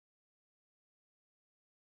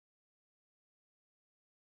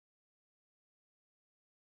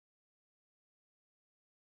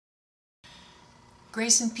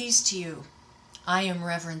Grace and peace to you. I am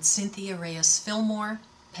Reverend Cynthia Reyes Fillmore,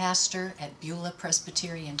 pastor at Beulah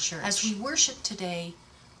Presbyterian Church. As we worship today,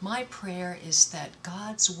 my prayer is that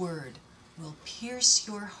God's word will pierce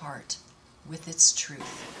your heart with its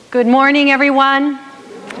truth. Good morning, everyone.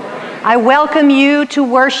 I welcome you to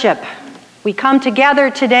worship. We come together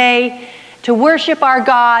today to worship our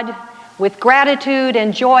God with gratitude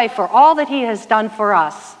and joy for all that He has done for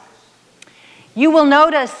us. You will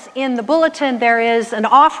notice in the bulletin there is an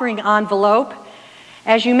offering envelope.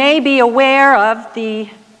 As you may be aware of, the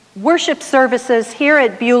worship services here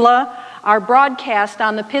at Beulah are broadcast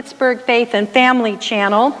on the Pittsburgh Faith and Family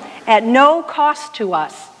Channel at no cost to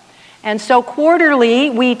us. And so quarterly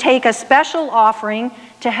we take a special offering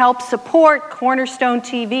to help support Cornerstone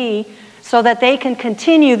TV so that they can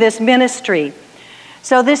continue this ministry.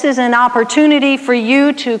 So this is an opportunity for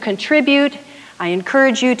you to contribute. I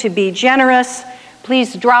encourage you to be generous.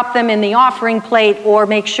 Please drop them in the offering plate or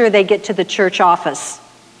make sure they get to the church office.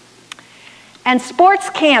 And sports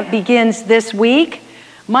camp begins this week,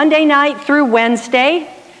 Monday night through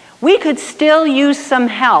Wednesday. We could still use some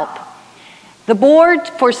help. The board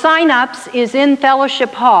for sign-ups is in Fellowship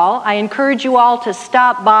Hall. I encourage you all to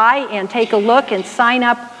stop by and take a look and sign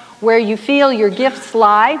up where you feel your gifts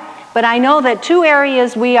lie. But I know that two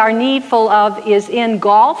areas we are needful of is in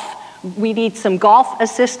golf. We need some golf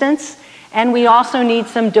assistance, and we also need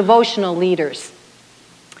some devotional leaders.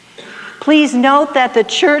 Please note that the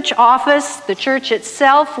church office, the church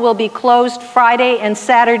itself, will be closed Friday and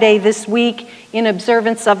Saturday this week in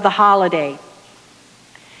observance of the holiday.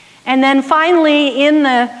 And then finally, in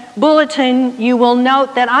the bulletin, you will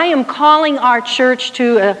note that I am calling our church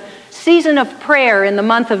to a season of prayer in the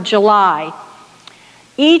month of July.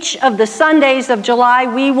 Each of the Sundays of July,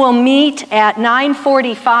 we will meet at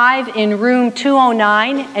 9:45 in room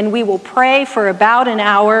 209, and we will pray for about an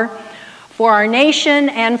hour for our nation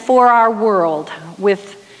and for our world.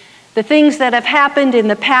 With the things that have happened in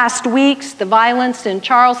the past weeks, the violence in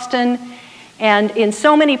Charleston, and in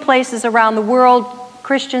so many places around the world,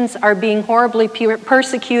 Christians are being horribly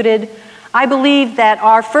persecuted. I believe that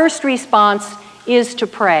our first response is to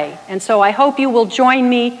pray. And so I hope you will join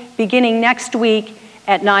me beginning next week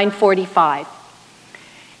at 9:45.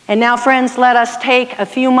 And now, friends, let us take a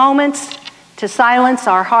few moments to silence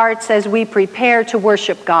our hearts as we prepare to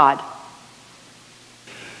worship God.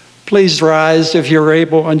 Please rise if you're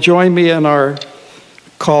able and join me in our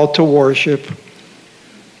call to worship.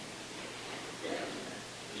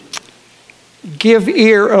 Give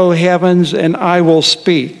ear, O heavens, and I will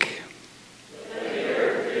speak.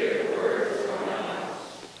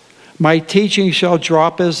 My teaching shall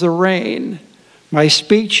drop as the rain. My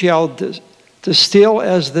speech shall distill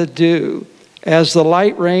as the dew, as the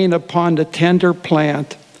light rain upon the tender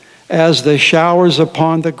plant, as the showers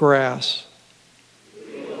upon the grass.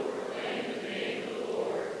 We will proclaim the name of the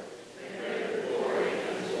Lord, and let the glory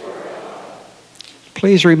unto our God.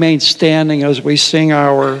 Please remain standing as we sing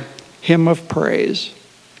our hymn of praise.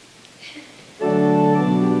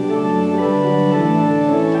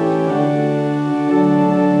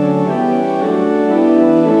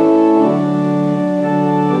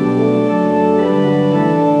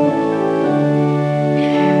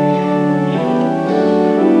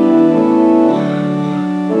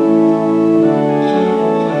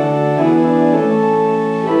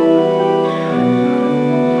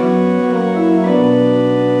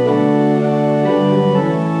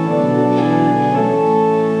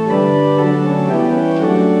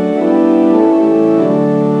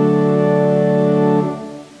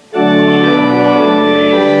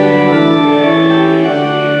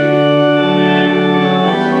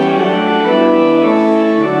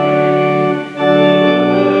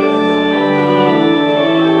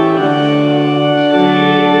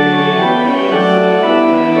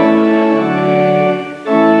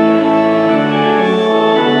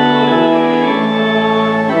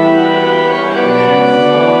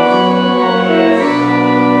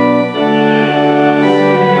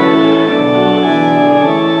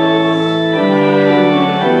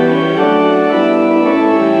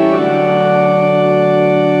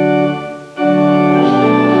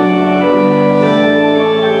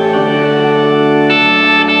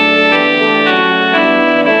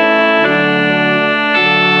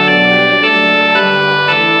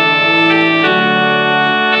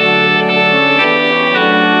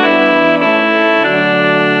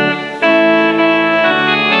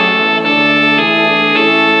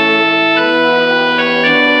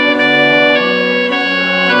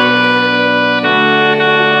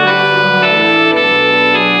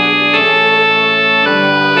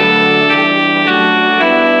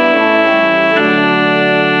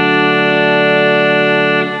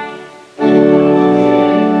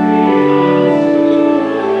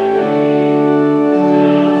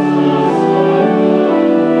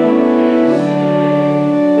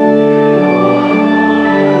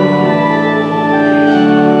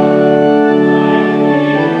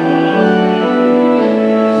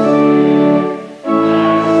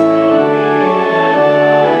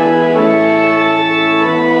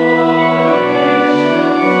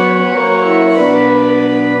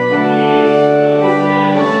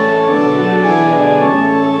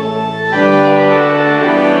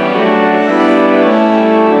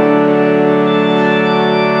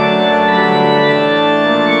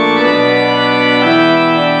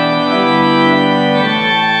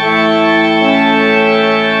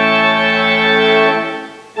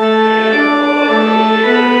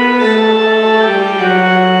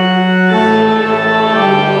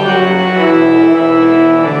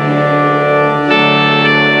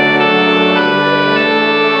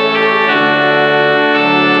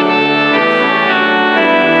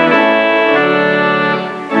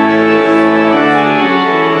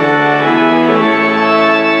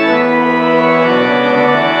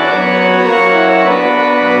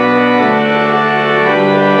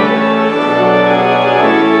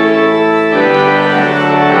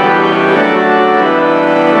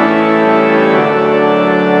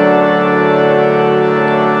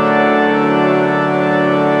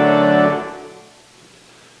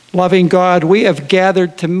 Loving God, we have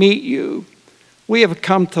gathered to meet you. We have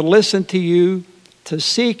come to listen to you, to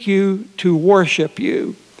seek you, to worship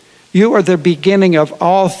you. You are the beginning of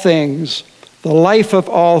all things, the life of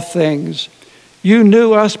all things. You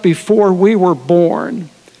knew us before we were born.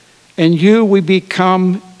 In you we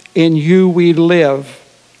become, in you we live.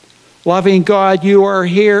 Loving God, you are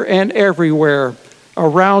here and everywhere,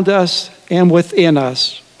 around us and within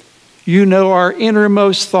us. You know our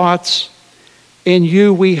innermost thoughts. In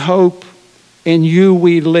you we hope. In you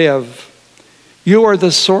we live. You are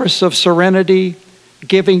the source of serenity,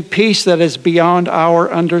 giving peace that is beyond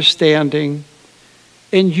our understanding.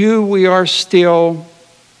 In you we are still.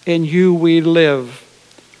 In you we live.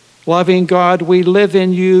 Loving God, we live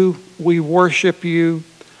in you. We worship you.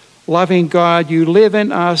 Loving God, you live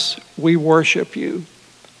in us. We worship you.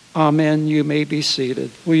 Amen. You may be seated.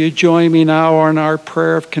 Will you join me now in our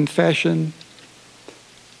prayer of confession?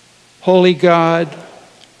 Holy God,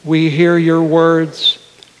 we hear your words,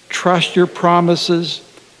 trust your promises,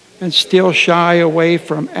 and still shy away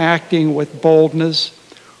from acting with boldness,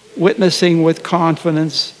 witnessing with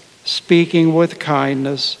confidence, speaking with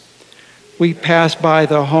kindness. We pass by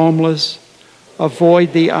the homeless,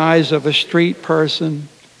 avoid the eyes of a street person,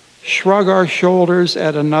 shrug our shoulders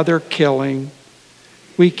at another killing.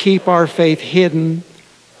 We keep our faith hidden,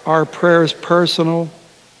 our prayers personal,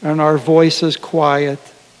 and our voices quiet.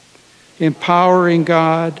 Empowering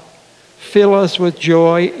God, fill us with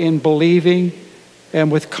joy in believing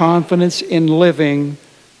and with confidence in living,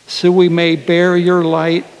 so we may bear your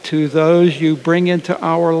light to those you bring into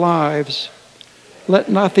our lives. Let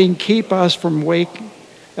nothing keep us from waking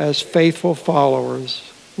as faithful followers.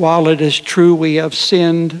 While it is true we have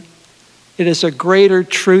sinned, it is a greater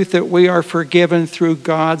truth that we are forgiven through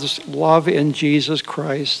God's love in Jesus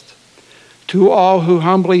Christ. To all who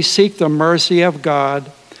humbly seek the mercy of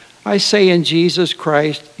God, I say in Jesus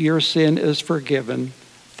Christ, your sin is forgiven.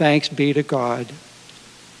 Thanks be to God.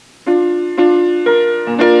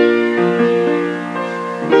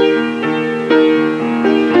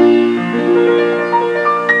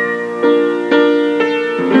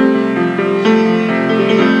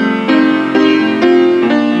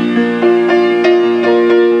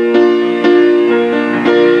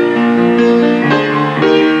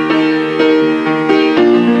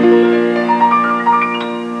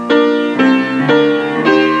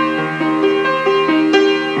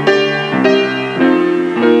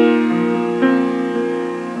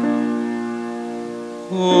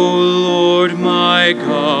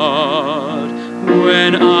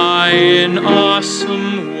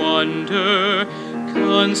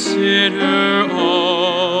 Consider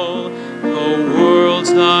all the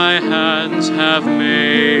worlds thy hands have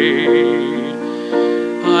made.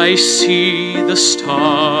 I see the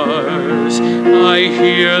stars, I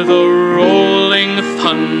hear the rolling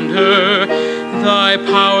thunder, thy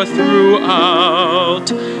power throughout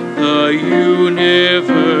the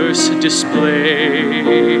universe displayed.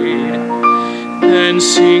 Then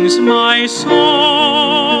sings my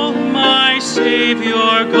soul, my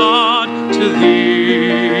Savior God, to thee.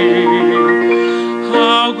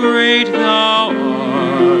 How great thou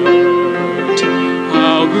art,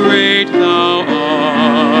 how great thou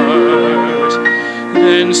art.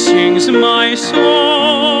 Then sings my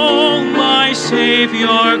soul, my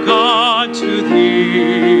Savior God, to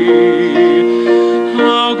thee.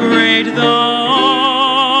 How great thou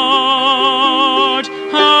art,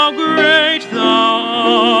 how great thou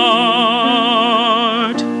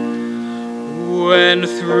art. When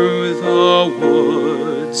through the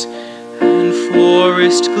woods and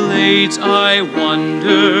forest glades I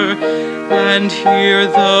wander and hear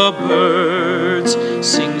the birds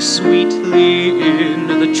sing sweetly in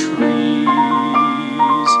the trees.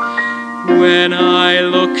 When I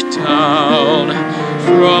look down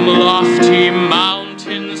from lofty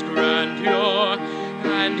mountains' grandeur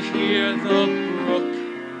and hear the brook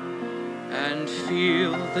and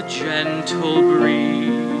feel the gentle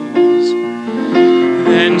breeze,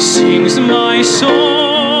 then sings my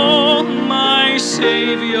soul, my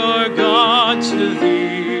Savior God, to thee.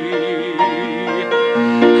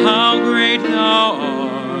 How great thou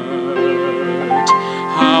art,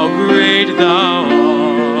 how great thou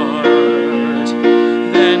art.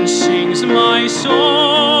 Then sings my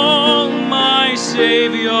soul, my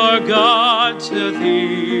Savior God, to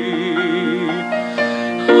thee.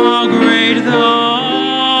 How great thou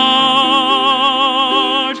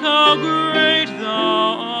art, how great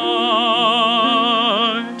thou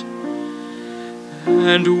art.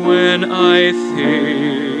 And when I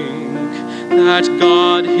think that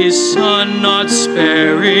God his Son not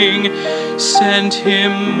sparing sent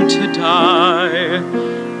him to die,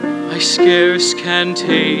 I scarce can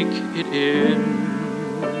take it in,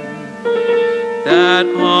 that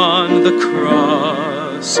on the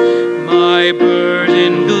cross, my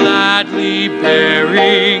burden gladly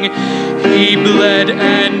bearing, he bled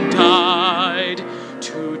and died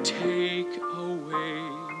to take away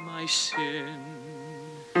my sin.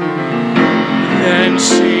 Then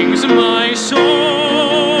sings my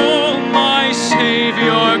soul, my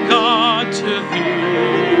Savior God, to thee.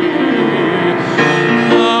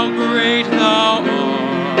 How great thou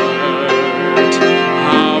art,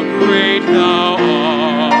 how great thou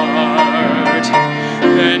art.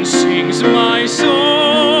 Then sings my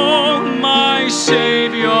soul, my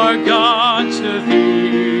Savior God, to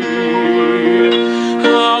thee.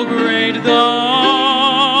 How great thou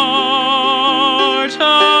art,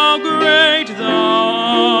 how great thou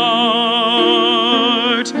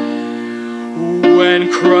art.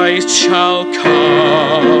 When Christ shall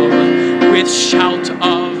come with shout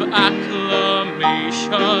of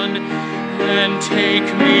acclamation and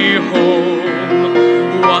take me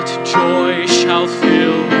home, what joy shall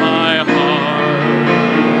fill my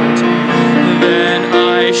heart. Then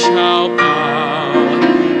I shall bow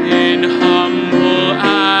in humble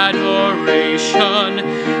adoration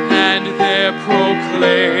and there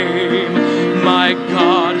proclaim, my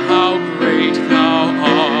God, how great thou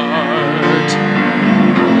art.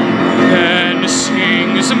 Then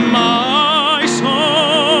sings my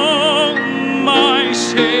soul, my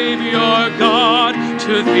Savior God,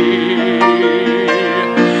 to thee.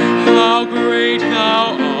 How great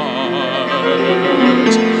thou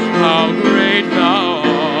art, how great thou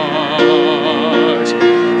art.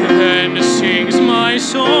 Then sings my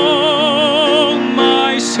soul,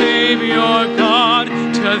 my Savior God,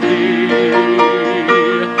 to thee.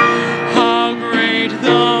 How great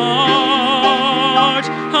thou art,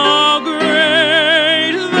 how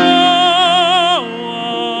great thou art.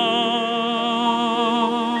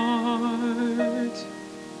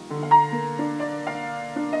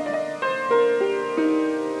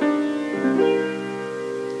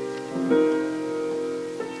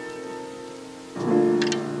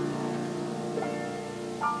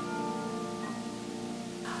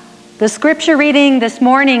 The scripture reading this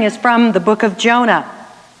morning is from the book of Jonah,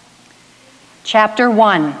 chapter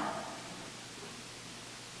 1.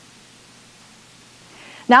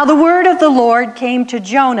 Now the word of the Lord came to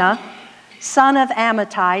Jonah, son of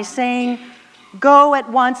Amittai, saying, Go at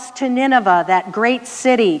once to Nineveh, that great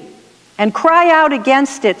city, and cry out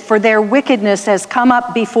against it, for their wickedness has come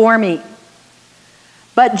up before me.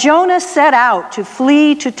 But Jonah set out to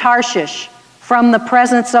flee to Tarshish from the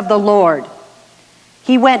presence of the Lord.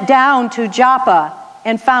 He went down to Joppa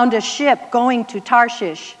and found a ship going to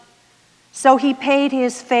Tarshish. So he paid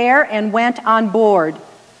his fare and went on board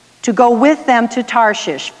to go with them to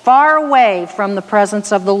Tarshish, far away from the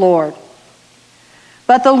presence of the Lord.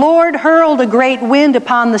 But the Lord hurled a great wind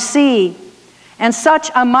upon the sea, and such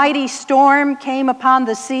a mighty storm came upon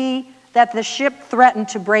the sea that the ship threatened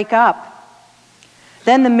to break up.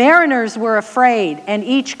 Then the mariners were afraid, and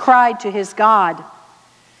each cried to his God.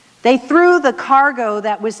 They threw the cargo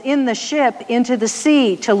that was in the ship into the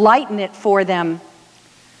sea to lighten it for them.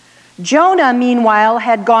 Jonah, meanwhile,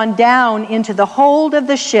 had gone down into the hold of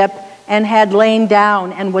the ship and had lain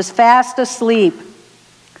down and was fast asleep.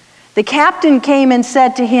 The captain came and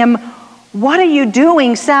said to him, What are you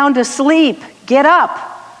doing sound asleep? Get up,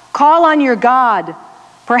 call on your God.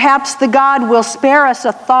 Perhaps the God will spare us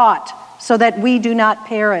a thought so that we do not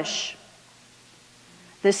perish.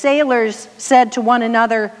 The sailors said to one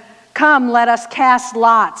another, Come, let us cast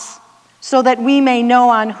lots, so that we may know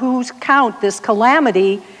on whose count this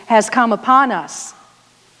calamity has come upon us.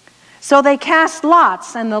 So they cast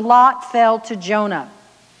lots, and the lot fell to Jonah.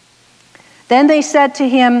 Then they said to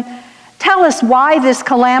him, Tell us why this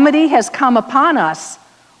calamity has come upon us.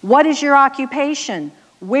 What is your occupation?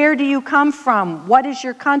 Where do you come from? What is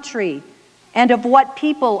your country? And of what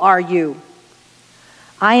people are you?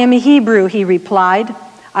 I am a Hebrew, he replied.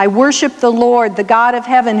 I worship the Lord, the God of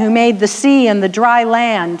heaven, who made the sea and the dry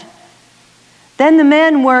land. Then the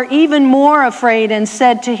men were even more afraid and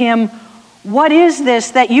said to him, What is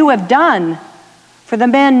this that you have done? For the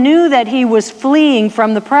men knew that he was fleeing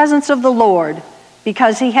from the presence of the Lord,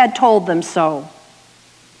 because he had told them so.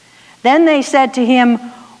 Then they said to him,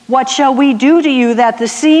 What shall we do to you that the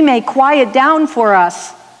sea may quiet down for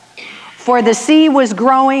us? For the sea was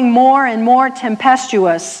growing more and more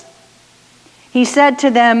tempestuous. He said to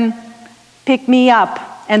them, Pick me up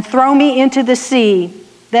and throw me into the sea,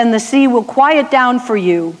 then the sea will quiet down for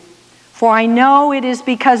you. For I know it is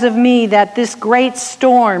because of me that this great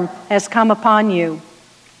storm has come upon you.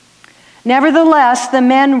 Nevertheless, the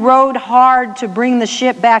men rowed hard to bring the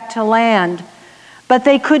ship back to land, but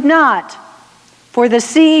they could not, for the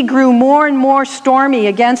sea grew more and more stormy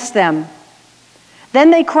against them.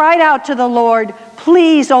 Then they cried out to the Lord,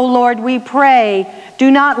 "Please, O Lord, we pray,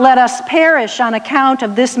 do not let us perish on account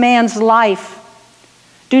of this man's life.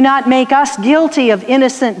 Do not make us guilty of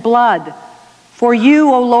innocent blood, for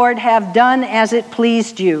you, O Lord, have done as it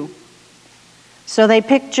pleased you." So they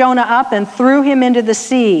picked Jonah up and threw him into the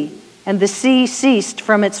sea, and the sea ceased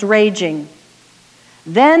from its raging.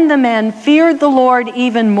 Then the men feared the Lord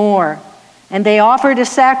even more, and they offered a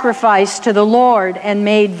sacrifice to the Lord and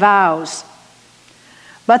made vows.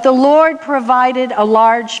 But the Lord provided a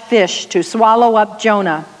large fish to swallow up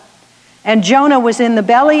Jonah, and Jonah was in the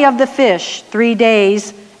belly of the fish 3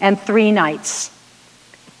 days and 3 nights.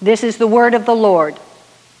 This is the word of the Lord.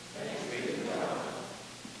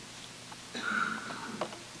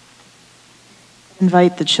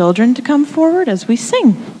 Invite the children to come forward as we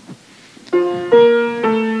sing.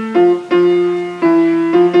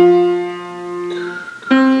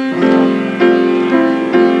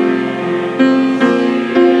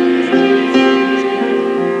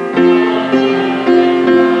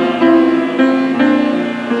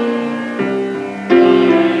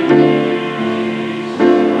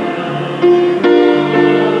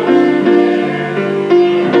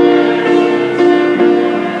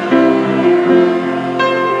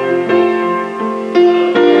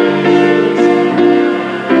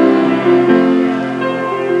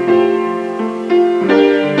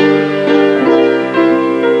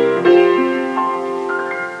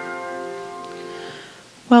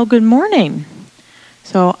 Well, good morning.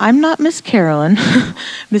 So I'm not Miss Carolyn.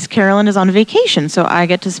 Miss Carolyn is on vacation, so I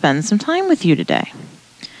get to spend some time with you today.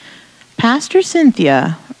 Pastor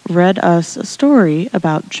Cynthia read us a story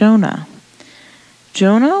about Jonah.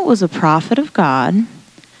 Jonah was a prophet of God,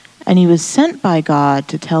 and he was sent by God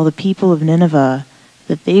to tell the people of Nineveh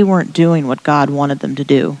that they weren't doing what God wanted them to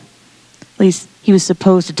do. At least he was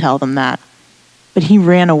supposed to tell them that, but he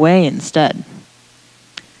ran away instead.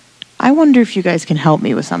 I wonder if you guys can help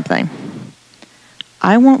me with something.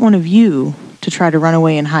 I want one of you to try to run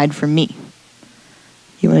away and hide from me.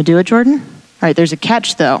 You want to do it, Jordan? All right, there's a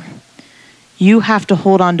catch, though. You have to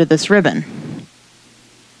hold on to this ribbon.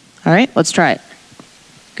 All right, let's try it.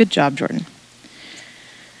 Good job, Jordan.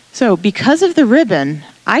 So because of the ribbon,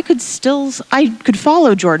 I could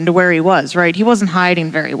follow Jordan to where he was, right? He wasn't hiding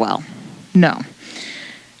very well. No.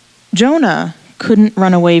 Jonah couldn't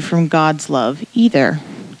run away from God's love either.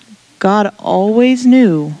 God always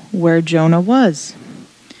knew where Jonah was.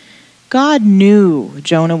 God knew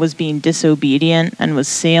Jonah was being disobedient and was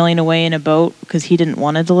sailing away in a boat because he didn't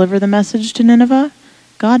want to deliver the message to Nineveh.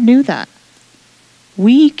 God knew that.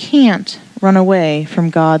 We can't run away from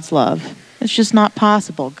God's love. It's just not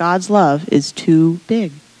possible. God's love is too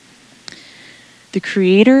big. The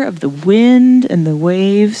creator of the wind and the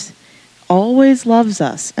waves always loves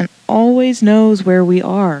us and always knows where we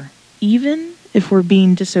are, even if we're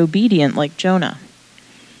being disobedient like Jonah.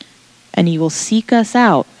 And he will seek us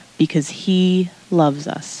out because he loves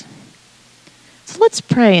us. So let's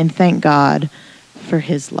pray and thank God for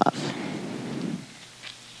his love.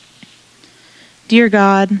 Dear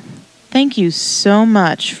God, thank you so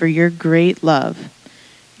much for your great love.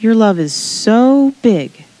 Your love is so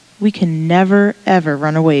big, we can never, ever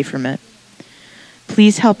run away from it.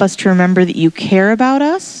 Please help us to remember that you care about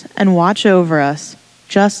us and watch over us,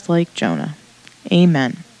 just like Jonah.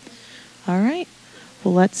 Amen. All right.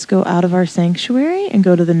 Well, let's go out of our sanctuary and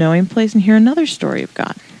go to the knowing place and hear another story of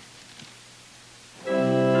God.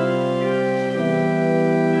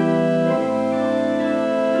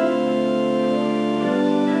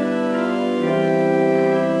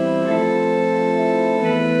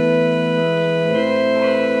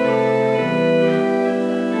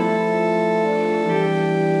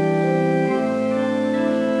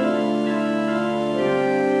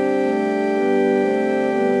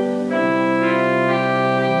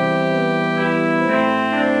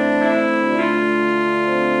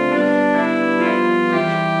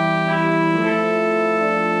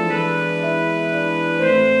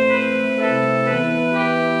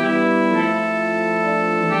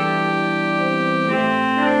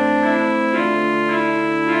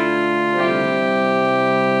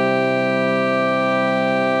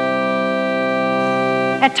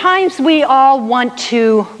 At times we all want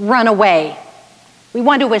to run away. We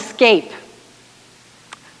want to escape.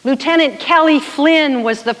 Lieutenant Kelly Flynn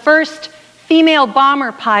was the first female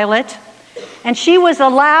bomber pilot, and she was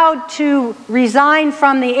allowed to resign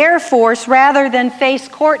from the Air Force rather than face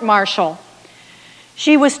court-martial.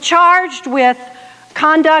 She was charged with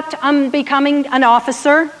conduct unbecoming an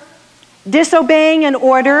officer disobeying an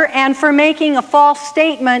order, and for making a false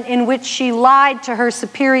statement in which she lied to her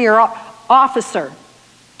superior officer.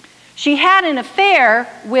 She had an affair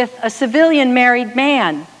with a civilian married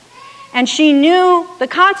man, and she knew the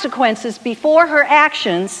consequences before her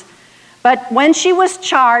actions, but when she was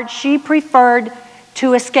charged, she preferred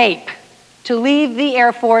to escape, to leave the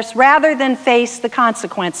Air Force rather than face the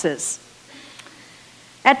consequences.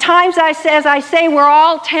 At times, as I say, we're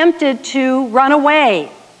all tempted to run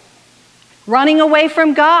away, running away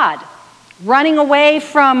from God, running away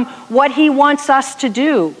from what He wants us to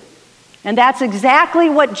do. And that's exactly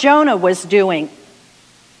what Jonah was doing.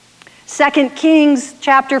 2 Kings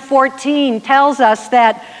chapter 14 tells us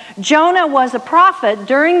that Jonah was a prophet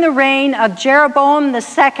during the reign of Jeroboam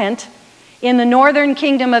II in the northern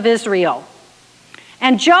kingdom of Israel.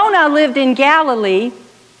 And Jonah lived in Galilee,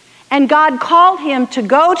 and God called him to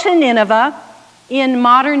go to Nineveh in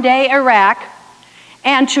modern-day Iraq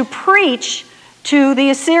and to preach to the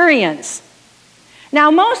Assyrians.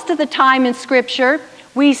 Now, most of the time in Scripture,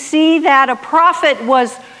 we see that a prophet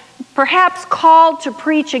was perhaps called to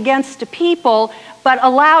preach against a people, but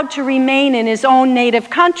allowed to remain in his own native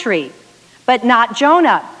country. But not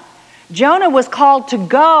Jonah. Jonah was called to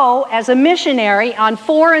go as a missionary on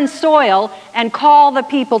foreign soil and call the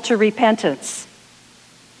people to repentance.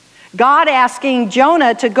 God asking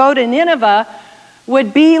Jonah to go to Nineveh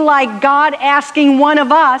would be like God asking one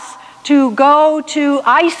of us to go to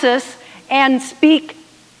ISIS and speak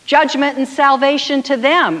judgment and salvation to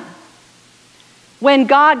them. When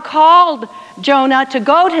God called Jonah to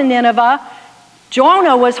go to Nineveh,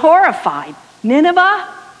 Jonah was horrified. Nineveh?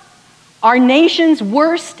 Our nation's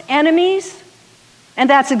worst enemies? And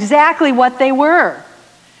that's exactly what they were,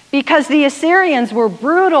 because the Assyrians were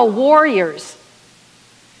brutal warriors.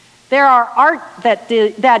 There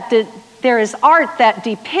is art that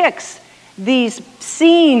depicts these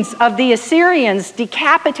scenes of the Assyrians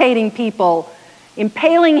decapitating people,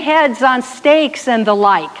 impaling heads on stakes and the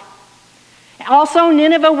like. Also,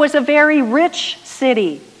 Nineveh was a very rich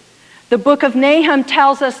city. The book of Nahum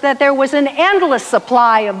tells us that there was an endless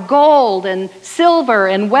supply of gold and silver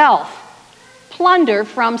and wealth, plunder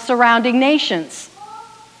from surrounding nations.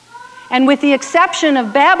 And with the exception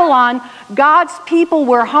of Babylon, God's people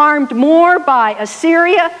were harmed more by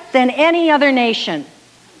Assyria than any other nation.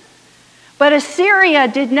 But Assyria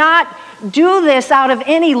did not do this out of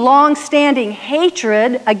any long-standing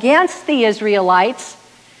hatred against the Israelites.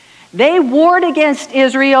 They warred against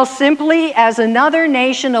Israel simply as another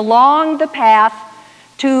nation along the path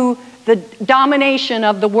to the domination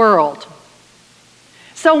of the world.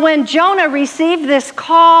 So when Jonah received this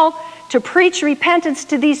call to preach repentance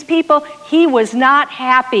to these people, he was not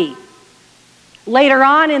happy. Later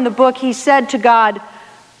on in the book, he said to God,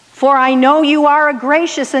 "For I know you are a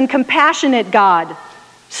gracious and compassionate God,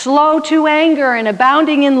 slow to anger and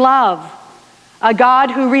abounding in love, a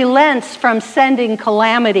God who relents from sending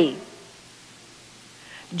calamity."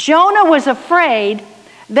 Jonah was afraid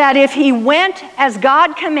that if he went as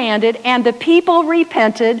God commanded and the people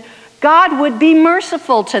repented, God would be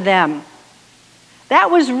merciful to them. That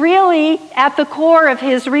was really at the core of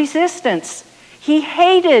his resistance. He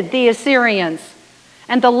hated the Assyrians,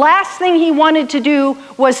 and the last thing he wanted to do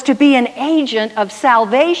was to be an agent of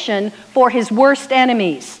salvation for his worst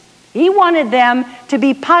enemies. He wanted them to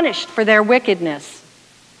be punished for their wickedness.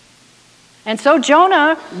 And so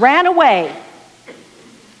Jonah ran away.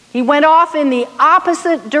 He went off in the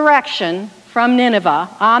opposite direction from Nineveh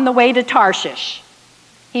on the way to Tarshish.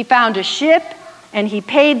 He found a ship and he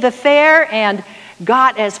paid the fare and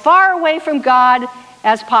got as far away from God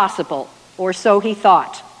as possible, or so he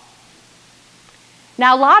thought.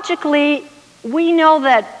 Now, logically, we know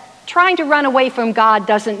that trying to run away from God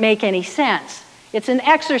doesn't make any sense. It's an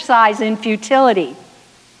exercise in futility.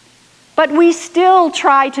 But we still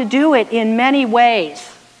try to do it in many ways.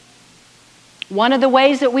 One of the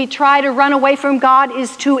ways that we try to run away from God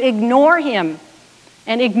is to ignore Him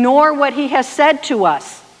and ignore what He has said to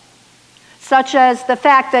us, such as the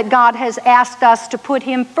fact that God has asked us to put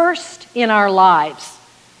Him first in our lives,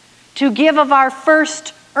 to give of our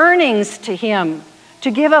first earnings to Him,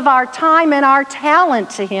 to give of our time and our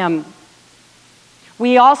talent to Him.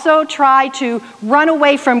 We also try to run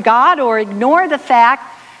away from God or ignore the fact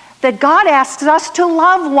that God asks us to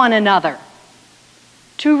love one another,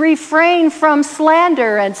 to refrain from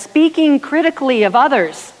slander and speaking critically of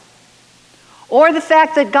others, or the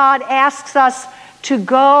fact that God asks us to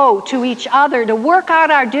go to each other, to work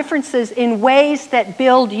out our differences in ways that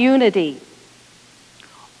build unity,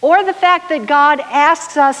 or the fact that God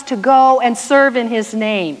asks us to go and serve in His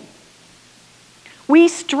name. We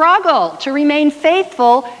struggle to remain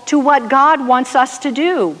faithful to what God wants us to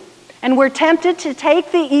do, And we're tempted to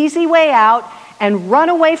take the easy way out and run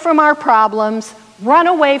away from our problems, run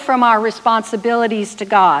away from our responsibilities to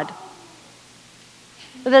God.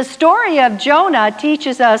 The story of Jonah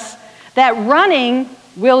teaches us that running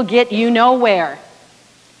will get you nowhere.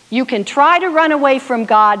 You can try to run away from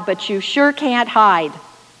God, but you sure can't hide.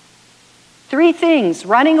 3 things.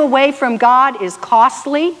 Running away from God is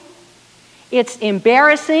costly, it's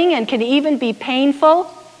embarrassing and can even be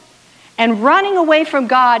painful, and running away from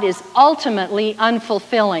God is ultimately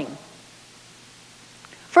unfulfilling.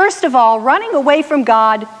 First of all, running away from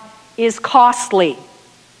God is costly.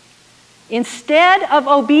 Instead of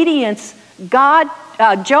obedience,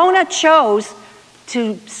 Jonah chose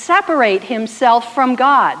to separate himself from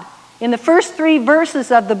God. In the first 3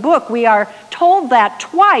 verses of the book, we are told that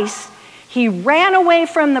twice he ran away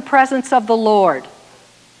from the presence of the Lord.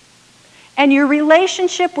 And your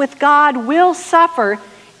relationship with God will suffer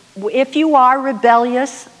if you are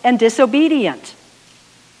rebellious and disobedient.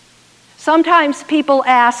 Sometimes people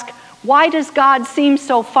ask, why does God seem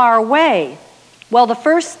so far away? Well, the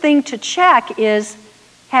first thing to check is,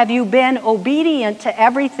 have you been obedient to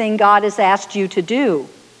everything God has asked you to do?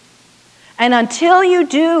 And until you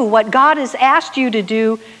do what God has asked you to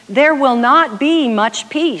do, there will not be much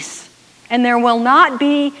peace. And there will not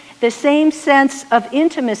be the same sense of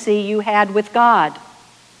intimacy you had with God.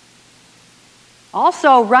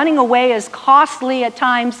 Also, running away is costly at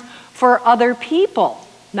times for other people,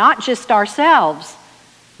 not just ourselves.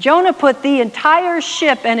 Jonah put the entire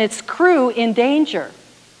ship and its crew in danger.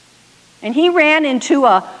 And he ran into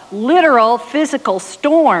a literal physical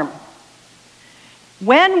storm.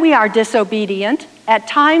 When we are disobedient, at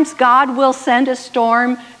times God will send a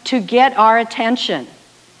storm to get our attention.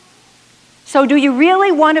 So do you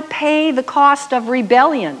really want to pay the cost of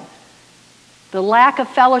rebellion, the lack of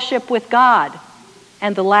fellowship with God,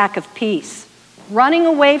 and the lack of peace? Running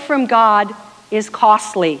away from God is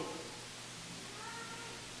costly.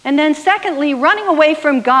 And then secondly, running away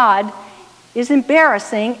from God is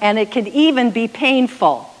embarrassing, and it can even be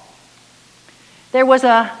painful. There was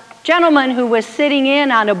a gentleman who was sitting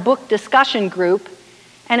in on a book discussion group,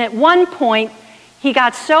 and at one point he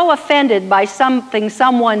got so offended by something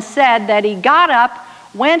someone said that he got up,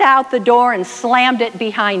 went out the door, and slammed it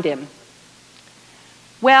behind him.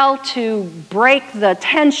 Well, to break the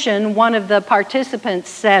tension, one of the participants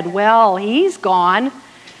said, "Well, he's gone."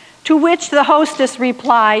 To which the hostess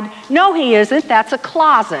replied, "No, he isn't. That's a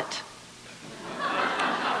closet."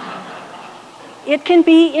 It can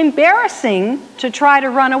be embarrassing to try to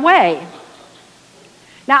run away.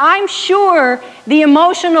 Now, I'm sure the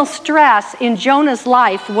emotional stress in Jonah's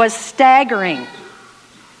life was staggering.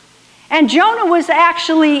 And Jonah was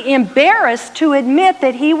actually embarrassed to admit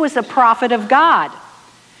that he was a prophet of God.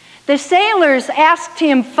 The sailors asked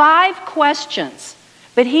him 5 questions,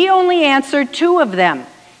 but he only answered 2 of them.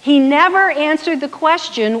 He never answered the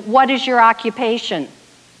question, "What is your occupation?"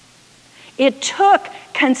 It took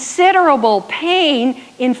considerable pain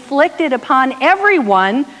inflicted upon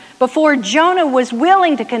everyone before Jonah was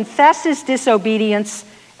willing to confess his disobedience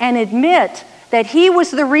and admit that he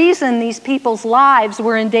was the reason these people's lives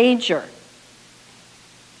were in danger.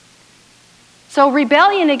 So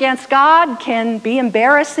rebellion against God can be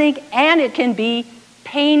embarrassing and it can be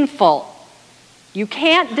painful. You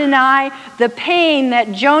can't deny the pain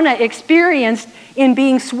that Jonah experienced in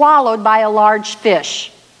being swallowed by a large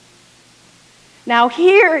fish. Now,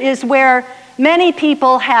 here is where many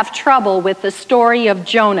people have trouble with the story of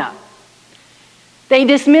Jonah. They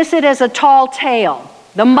dismiss it as a tall tale,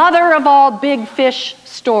 the mother of all big fish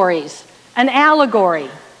stories, an allegory,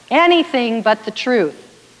 anything but the truth.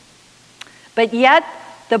 But yet,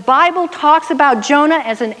 the Bible talks about Jonah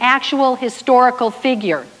as an actual historical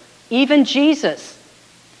figure, even Jesus.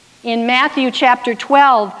 In Matthew chapter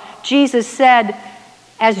 12, Jesus said,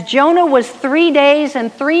 "As Jonah was 3 days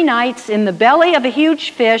and 3 nights in the belly of a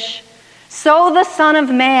huge fish, so the Son of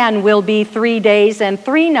Man will be 3 days and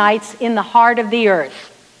 3 nights in the heart of the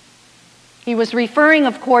earth." He was referring,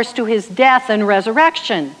 of course, to his death and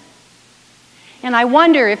resurrection. And I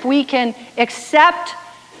wonder if we can accept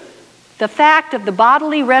the fact of the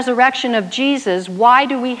bodily resurrection of Jesus, why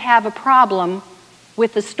do we have a problem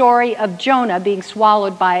with the story of Jonah being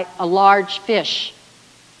swallowed by a large fish?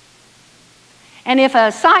 And if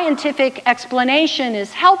a scientific explanation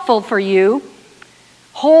is helpful for you,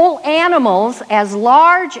 whole animals as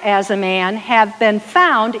large as a man have been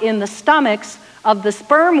found in the stomachs of the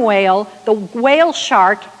sperm whale, the whale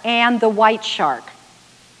shark, and the white shark.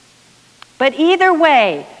 But either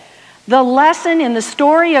way, the lesson in the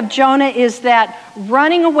story of Jonah is that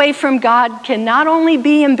running away from God can not only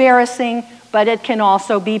be embarrassing, but it can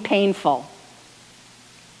also be painful.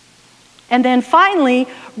 And then finally,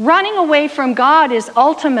 running away from God is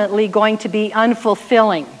ultimately going to be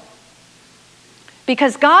unfulfilling.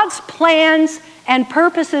 Because God's plans and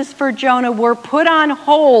purposes for Jonah were put on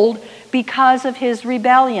hold because of his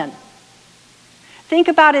rebellion. Think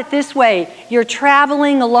about it this way. You're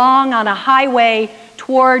traveling along on a highway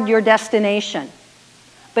toward your destination.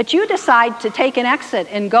 But you decide to take an exit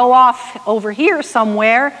and go off over here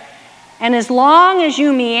somewhere. And as long as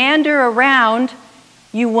you meander around,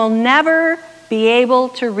 you will never be able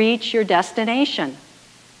to reach your destination.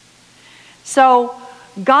 So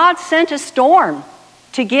God sent a storm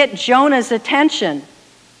to get Jonah's attention.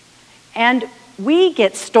 And we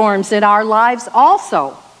get storms in our lives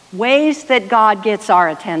also, ways that God gets our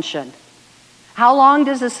attention. How long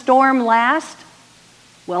does a storm last?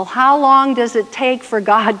 Well, how long does it take for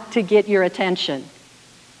God to get your attention?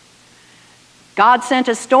 God sent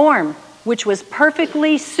a storm which was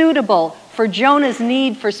perfectly suitable for Jonah's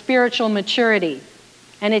need for spiritual maturity.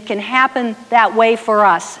 And it can happen that way for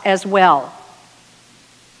us as well.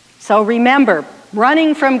 So remember,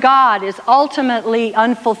 running from God is ultimately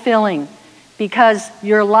unfulfilling because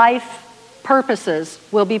your life purposes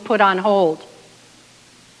will be put on hold.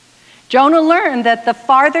 Jonah learned that the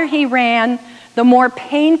farther he ran, the more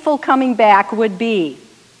painful coming back would be.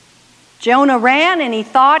 Jonah ran and he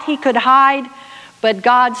thought he could hide, but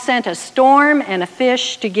God sent a storm and a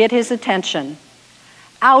fish to get his attention.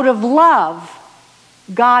 Out of love,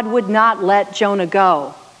 God would not let Jonah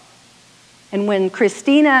go. And when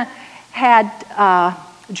Christina had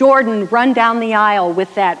Jordan run down the aisle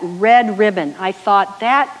with that red ribbon, I thought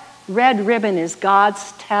that red ribbon is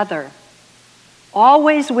God's tether.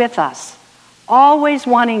 Always with us, always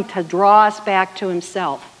wanting to draw us back to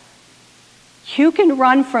himself. You can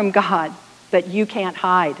run from God, but you can't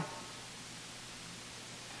hide.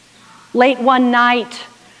 Late one night,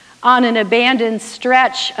 on an abandoned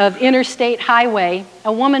stretch of interstate highway,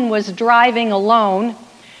 a woman was driving alone,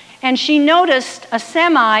 and she noticed a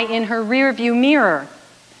semi in her rearview mirror.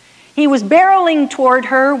 He was barreling toward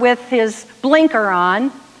her with his blinker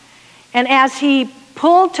on, and as he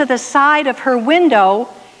pulled to the side of her window,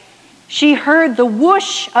 she heard the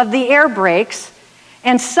whoosh of the air brakes,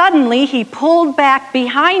 and suddenly he pulled back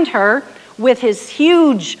behind her with his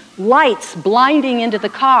huge lights blinding into the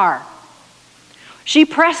car. She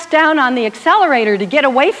pressed down on the accelerator to get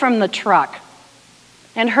away from the truck,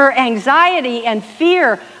 and her anxiety and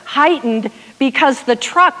fear heightened because the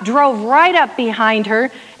truck drove right up behind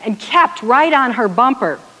her and kept right on her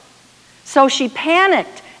bumper. So she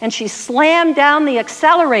panicked and she slammed down the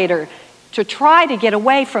accelerator to try to get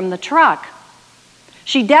away from the truck.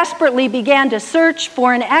 She desperately began to search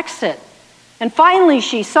for an exit, and finally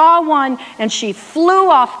she saw one, and she flew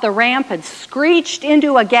off the ramp and screeched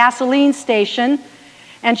into a gasoline station,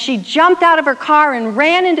 and she jumped out of her car and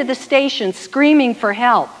ran into the station screaming for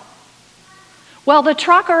help. Well, the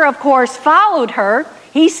trucker, of course, followed her.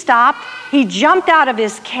 He stopped, he jumped out of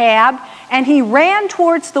his cab, and he ran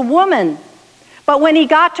towards the woman. But when he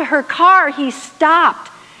got to her car, he stopped,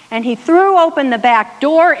 and he threw open the back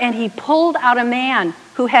door, and he pulled out a man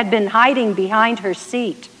who had been hiding behind her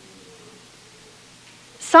seat.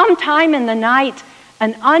 Sometime in the night,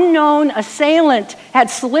 an unknown assailant had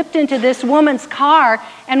slipped into this woman's car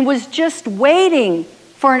and was just waiting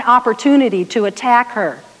for an opportunity to attack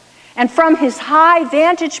her. And from his high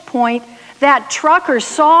vantage point, that trucker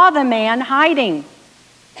saw the man hiding.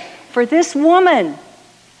 For this woman,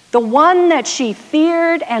 the one that she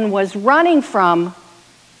feared and was running from,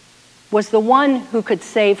 was the one who could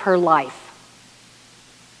save her life.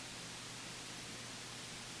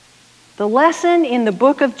 The lesson in the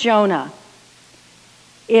book of Jonah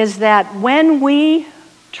is that when we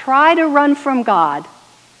try to run from God,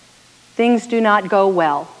 things do not go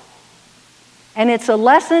well. And it's a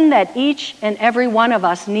lesson that each and every one of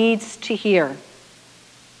us needs to hear.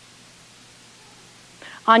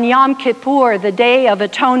 On Yom Kippur, the Day of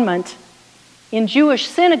Atonement, in Jewish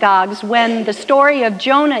synagogues, when the story of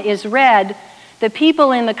Jonah is read, the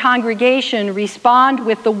people in the congregation respond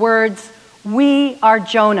with the words, "We are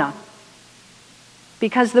Jonah."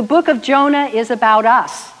 Because the book of Jonah is about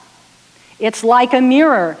us. It's like a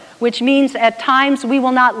mirror, which means at times we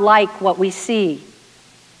will not like what we see.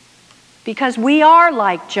 Because we are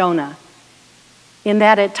like Jonah, in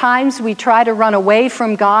that at times we try to run away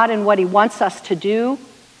from God and what He wants us to do.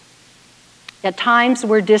 At times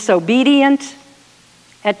we're disobedient.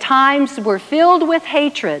 At times we're filled with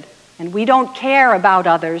hatred and we don't care about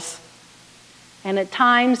others. And at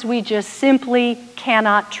times we just simply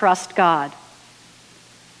cannot trust God.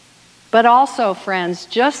 But also, friends,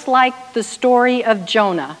 just like the story of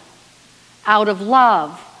Jonah, out of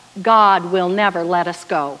love, God will never let us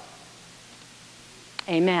go.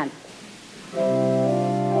 Amen.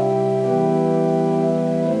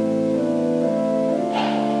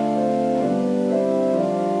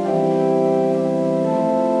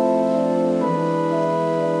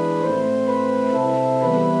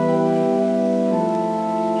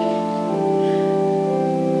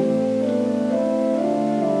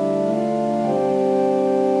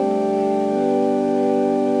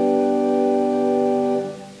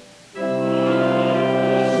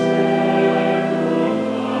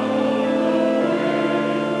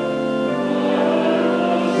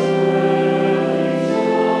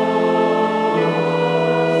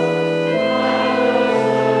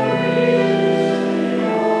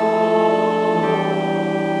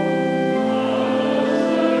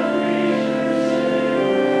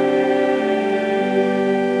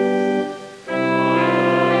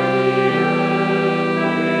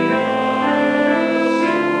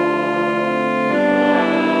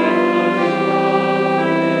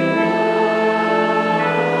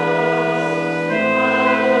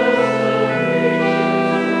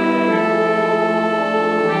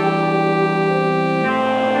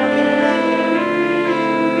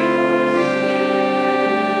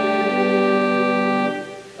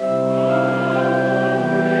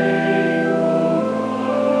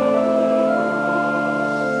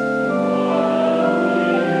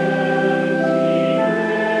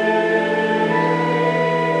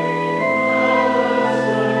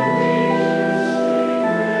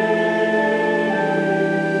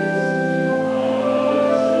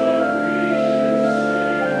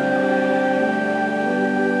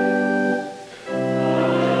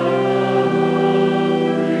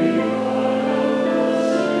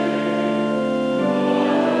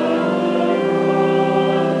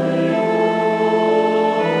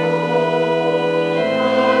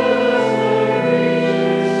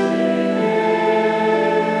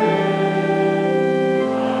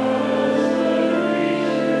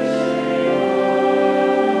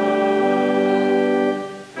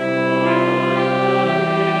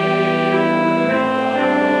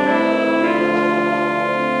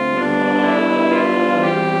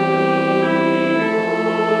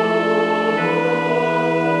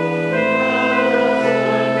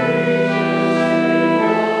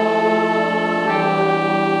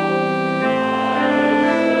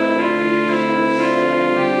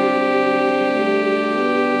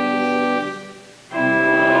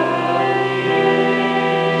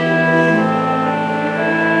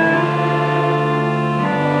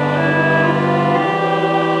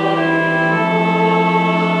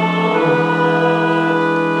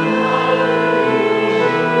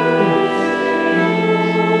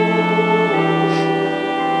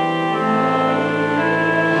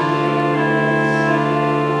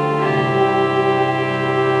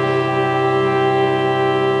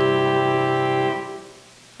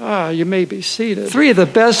 You may be seated. Three of the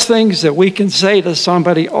best things that we can say to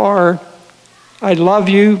somebody are, I love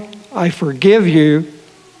you, I forgive you,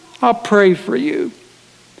 I'll pray for you.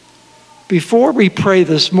 Before we pray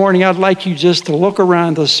this morning, I'd like you just to look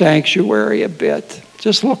around the sanctuary a bit.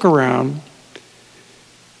 Just look around.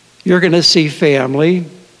 You're going to see family.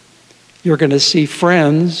 You're going to see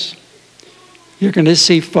friends. You're going to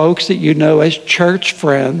see folks that you know as church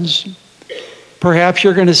friends. Perhaps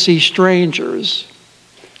you're going to see strangers.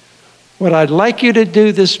 What I'd like you to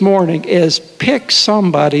do this morning is pick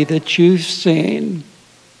somebody that you've seen.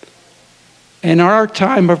 In our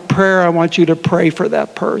time of prayer, I want you to pray for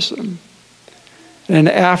that person. And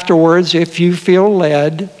afterwards, if you feel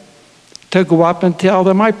led, to go up and tell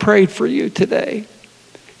them, I prayed for you today.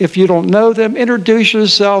 If you don't know them, introduce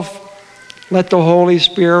yourself. Let the Holy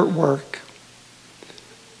Spirit work.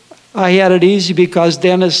 I had it easy because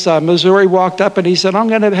Dennis, Missouri, walked up and he said, I'm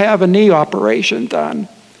going to have a knee operation done.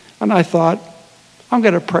 And I thought, I'm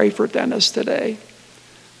going to pray for Dennis today.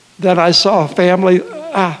 Then I saw a family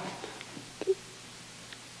that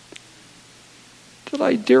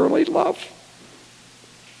I dearly love.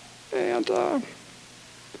 And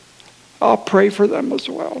I'll pray for them as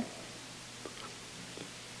well.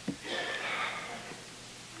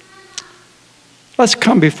 Let's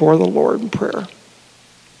come before the Lord in prayer.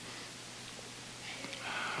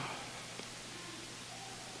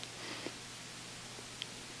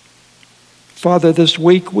 Father, this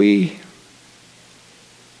week we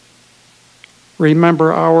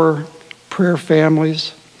remember our prayer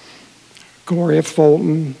families, Gloria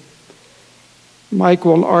Fulton,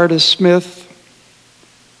 Michael and Arta Smith,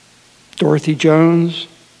 Dorothy Jones.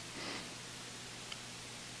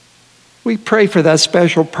 We pray for that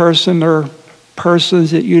special person or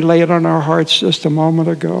persons that you laid on our hearts just a moment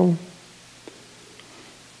ago.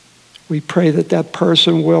 We pray that that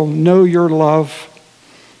person will know your love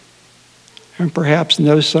and perhaps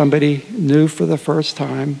know somebody new for the first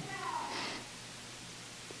time.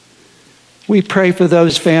 We pray for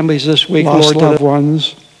those families this week, Lord, loved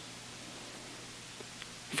ones.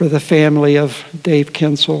 For the family of Dave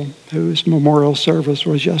Kinsel, whose memorial service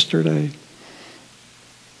was yesterday.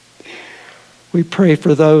 We pray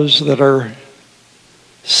for those that are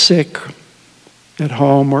sick at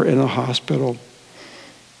home or in a hospital.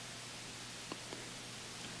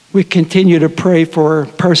 We continue to pray for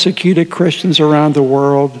persecuted Christians around the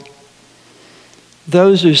world,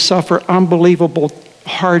 those who suffer unbelievable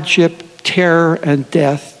hardship, terror, and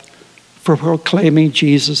death for proclaiming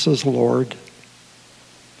Jesus as Lord.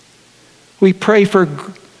 We pray for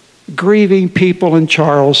grieving people in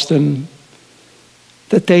Charleston,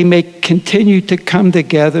 that they may continue to come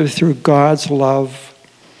together through God's love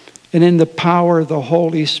and in the power of the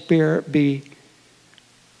Holy Spirit be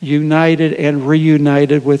united and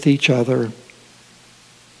reunited with each other.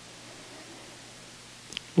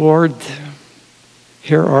 Lord,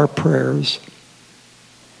 hear our prayers.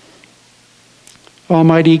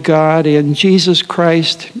 Almighty God, in Jesus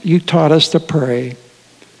Christ, you taught us to pray,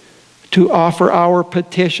 to offer our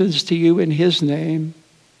petitions to you in his name.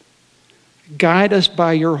 Guide us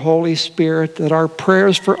by your Holy Spirit that our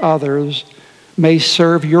prayers for others may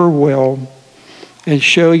serve your will and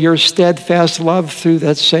show your steadfast love through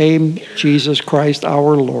that same Jesus Christ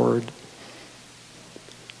our Lord.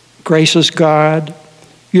 Gracious God,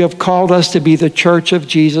 you have called us to be the church of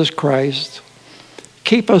Jesus Christ.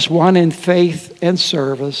 Keep us one in faith and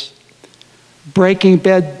service, breaking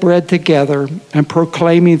bread together and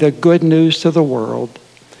proclaiming the good news to the world,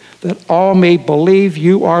 that all may believe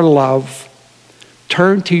you are love,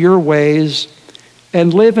 turn to your ways,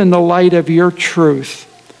 and live in the light of your truth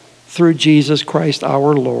through Jesus Christ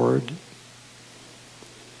our Lord.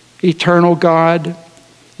 Eternal God,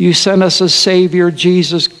 you sent us a Savior,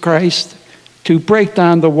 Jesus Christ, to break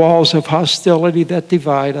down the walls of hostility that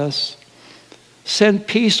divide us. Send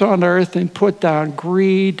peace on earth and put down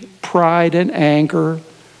greed, pride, and anger,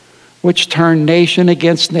 which turn nation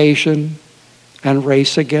against nation and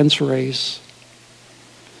race against race.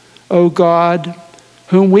 O God,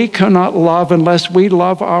 whom we cannot love unless we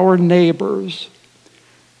love our neighbors,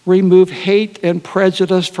 remove hate and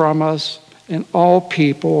prejudice from us and all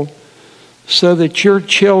people, so that your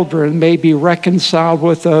children may be reconciled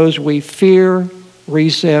with those we fear,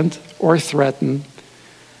 resent, or threaten,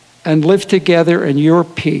 and live together in your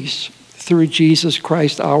peace through Jesus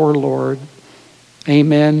Christ our Lord.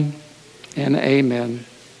 Amen and amen.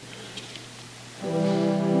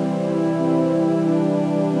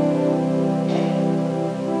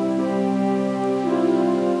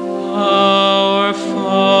 Our Father,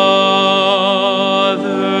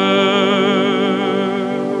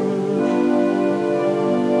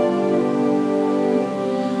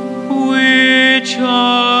 which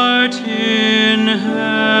art in heaven,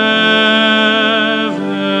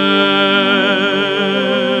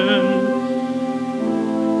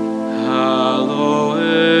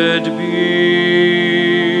 hallowed be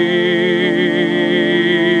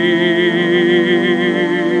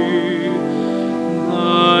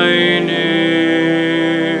thy name.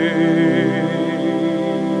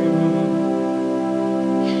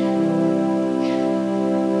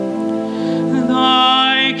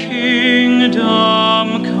 Thy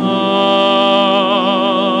kingdom come,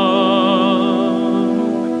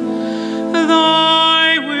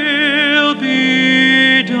 thy will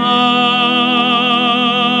be done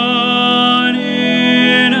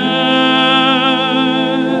in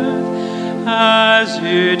earth as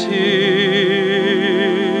it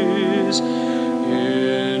is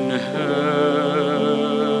in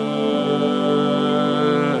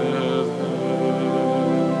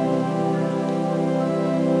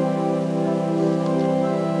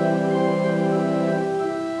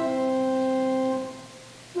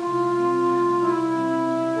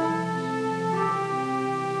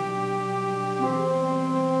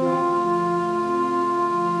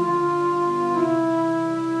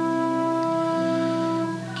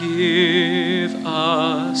Give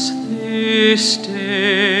us this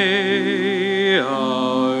day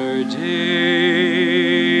our daily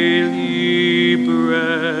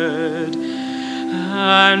bread,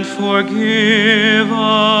 and forgive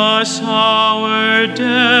us our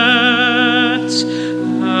debts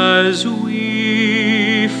as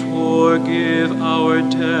we forgive our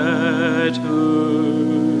debtors.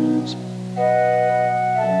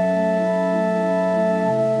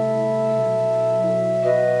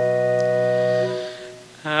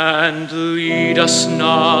 And lead us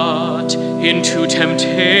not into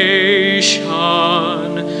temptation,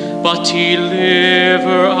 but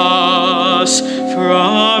deliver us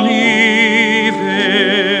from evil.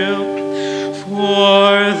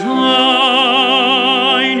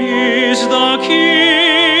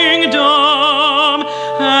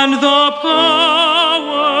 and the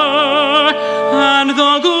power and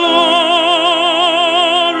the glory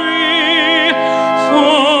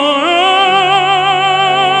forever.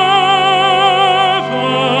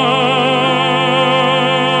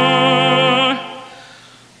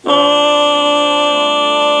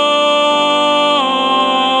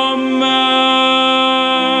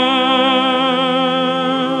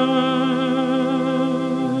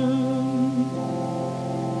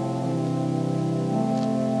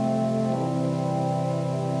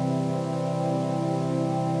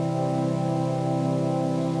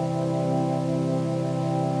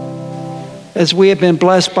 As we have been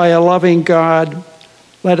blessed by a loving God,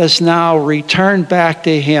 let us now return back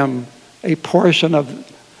to Him a portion of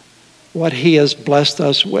what He has blessed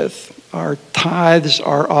us with, our tithes,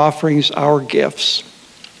 our offerings, our gifts.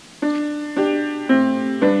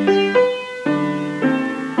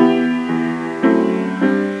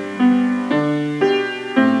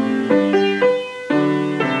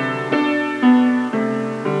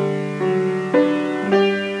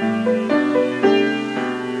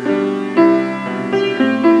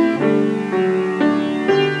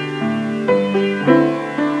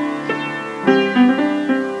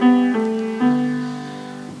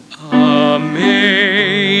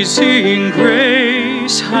 Amazing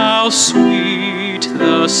grace, how sweet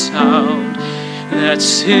the sound that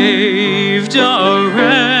saved a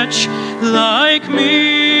wretch like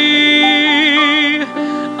me.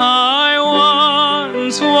 I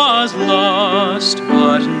once was lost,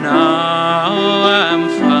 but now am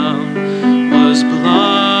found, was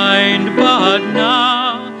blind, but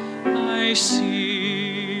now I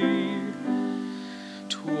see.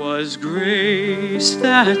 'Twas grace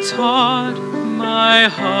that taught my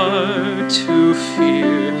heart to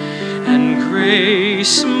fear, and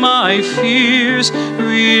grace my fears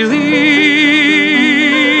relieved.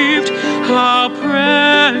 How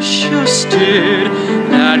precious did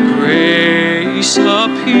that grace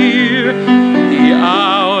appear the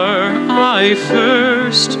hour I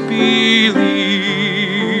first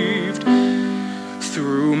believed.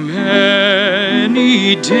 Through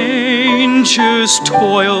many dangers,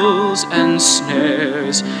 toils, and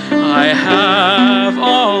snares, I have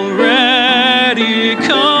already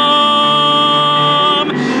come.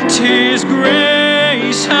 'Tis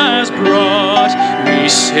grace has brought me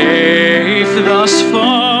safe thus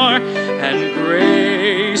far, and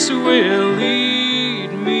grace will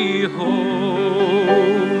lead me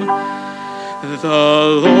home. The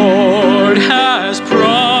Lord has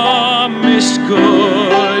promised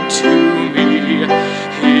good to me,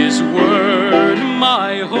 His word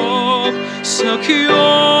my hope secures.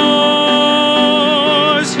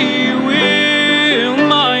 He will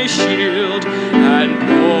my shield and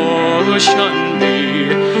portion be,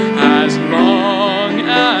 as long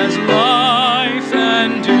as life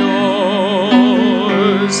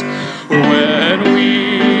endures. When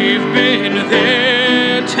we've been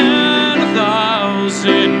there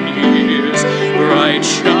 10,000 years, bright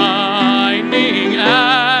shining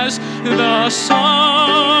as the sun,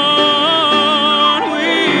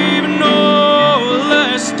 we've no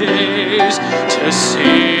less days to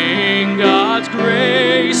sing God's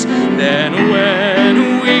grace than when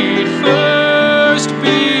we'd first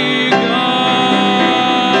begun.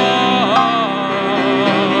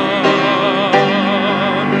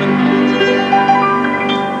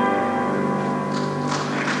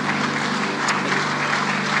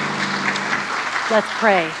 Let's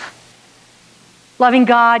pray. Loving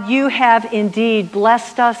God, you have indeed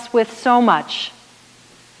blessed us with so much.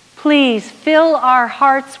 Please fill our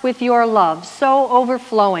hearts with your love so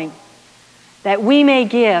overflowing that we may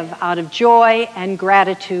give out of joy and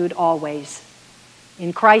gratitude always.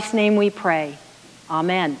 In Christ's name we pray.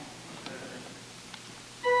 Amen.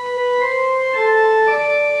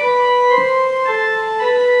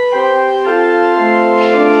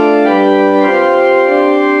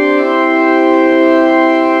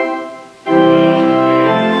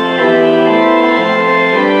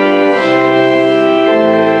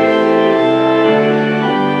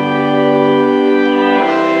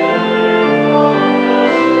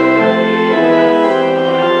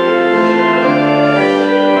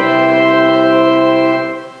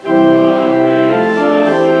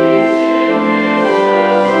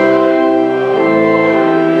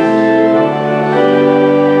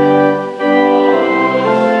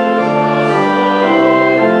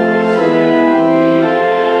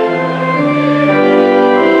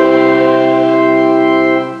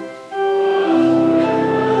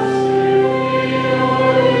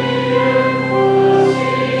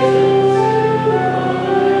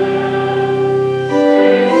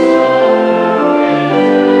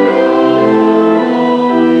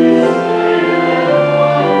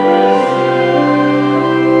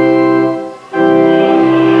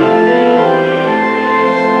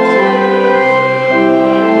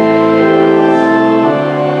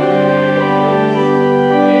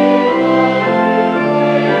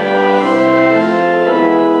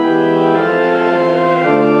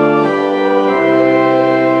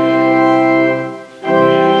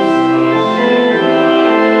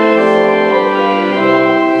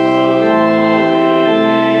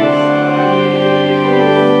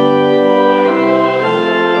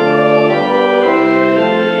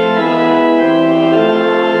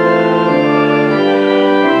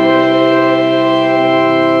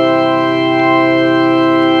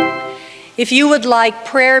 If you would like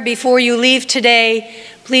prayer before you leave today,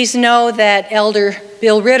 please know that Elder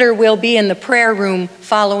Bill Ritter will be in the prayer room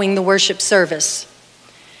following the worship service.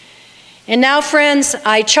 And now, friends,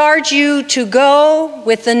 I charge you to go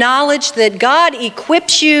with the knowledge that God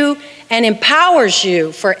equips you and empowers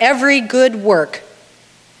you for every good work,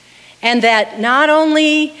 and that not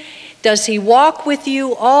only does He walk with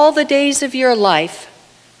you all the days of your life,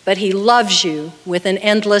 but He loves you with an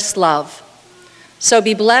endless love. So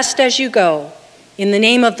be blessed as you go, in the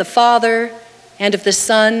name of the Father, and of the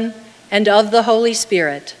Son, and of the Holy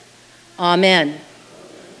Spirit. Amen.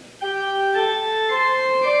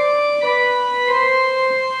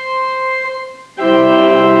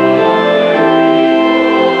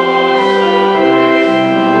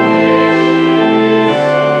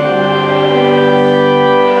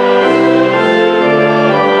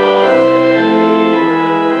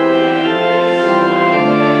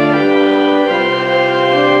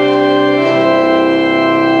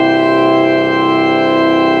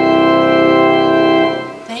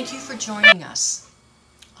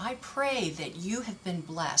 That you have been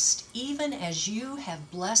blessed, even as you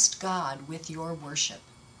have blessed God with your worship.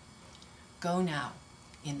 Go now,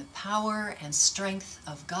 in the power and strength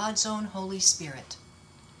of God's own Holy Spirit,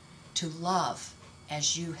 to love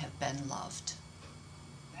as you have been loved.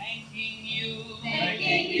 Thanking you,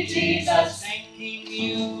 Jesus. Thanking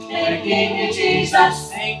you,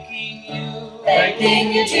 Jesus.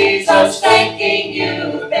 Thanking you, Jesus. Thanking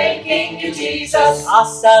you, Jesus.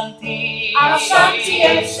 Asante,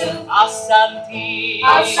 Yesu. Asante,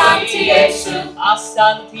 Yesu.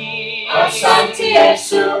 Asante,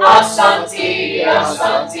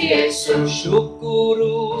 Yesu.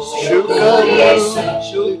 Shukuru, Yesu.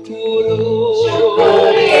 Shukuru,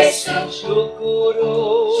 Yesu. Shukuru,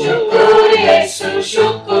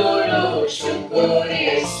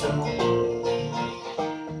 Yesu.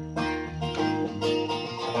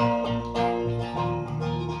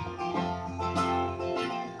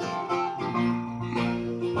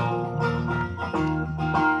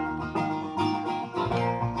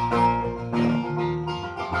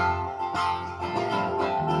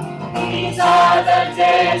 These are the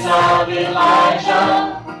days of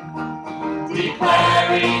Elijah,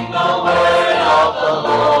 declaring the word of the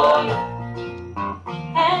Lord.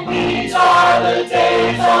 And these are the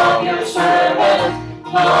days of your servant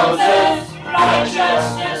Moses,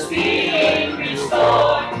 righteousness being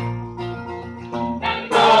restored. And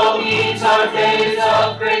though these are days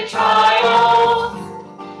of great trials,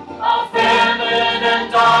 of famine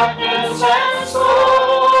and darkness and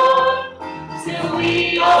sword, still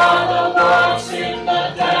we are the voice in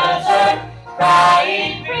the desert,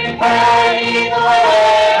 crying, preparing the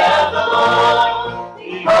way of the Lord.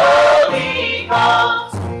 Behold, He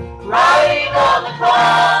comes, riding on the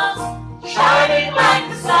clouds, shining like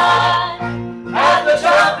the sun. At the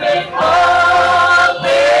trumpet call,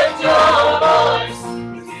 lift your voice.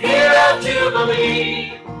 It's the year of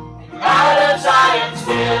Jubilee, and out of Zion's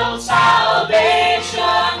hill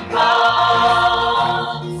salvation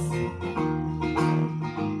comes.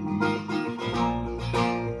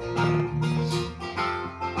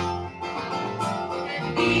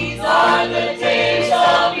 And these are the days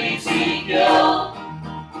of Ezekiel,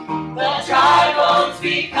 the dry bones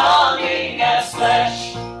becoming as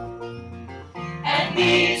flesh. And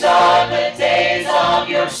these are the days of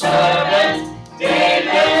your servant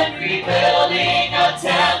David, rebuilding a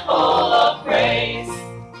temple of praise.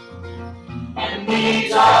 And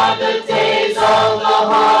these are the days of the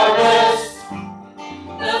harvest,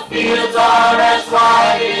 the fields are as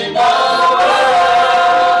white in the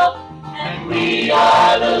world, and we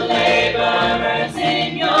are the laborers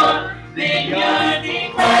in your vineyard,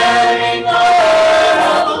 declaring the word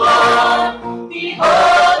of the Lord.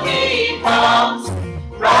 Behold, He comes,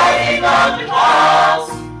 riding on the clouds,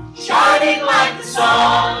 shining like the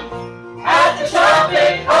sun. At the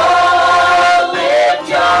trumpet call, lift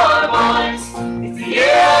your voice. It's the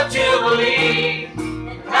year of Jubilee,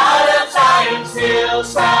 and out of Zion's hill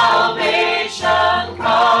salvation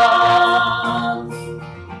comes.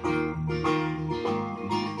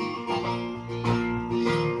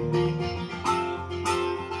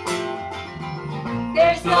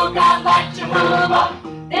 There's no God like Jehovah.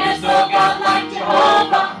 There's no God like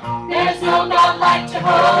Jehovah. There's no God like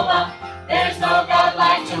Jehovah. There's no God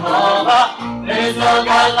like Jehovah. There's no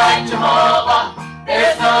God like Jehovah.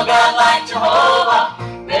 There's no God like Jehovah.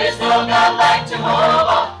 There's no God like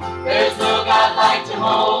Jehovah.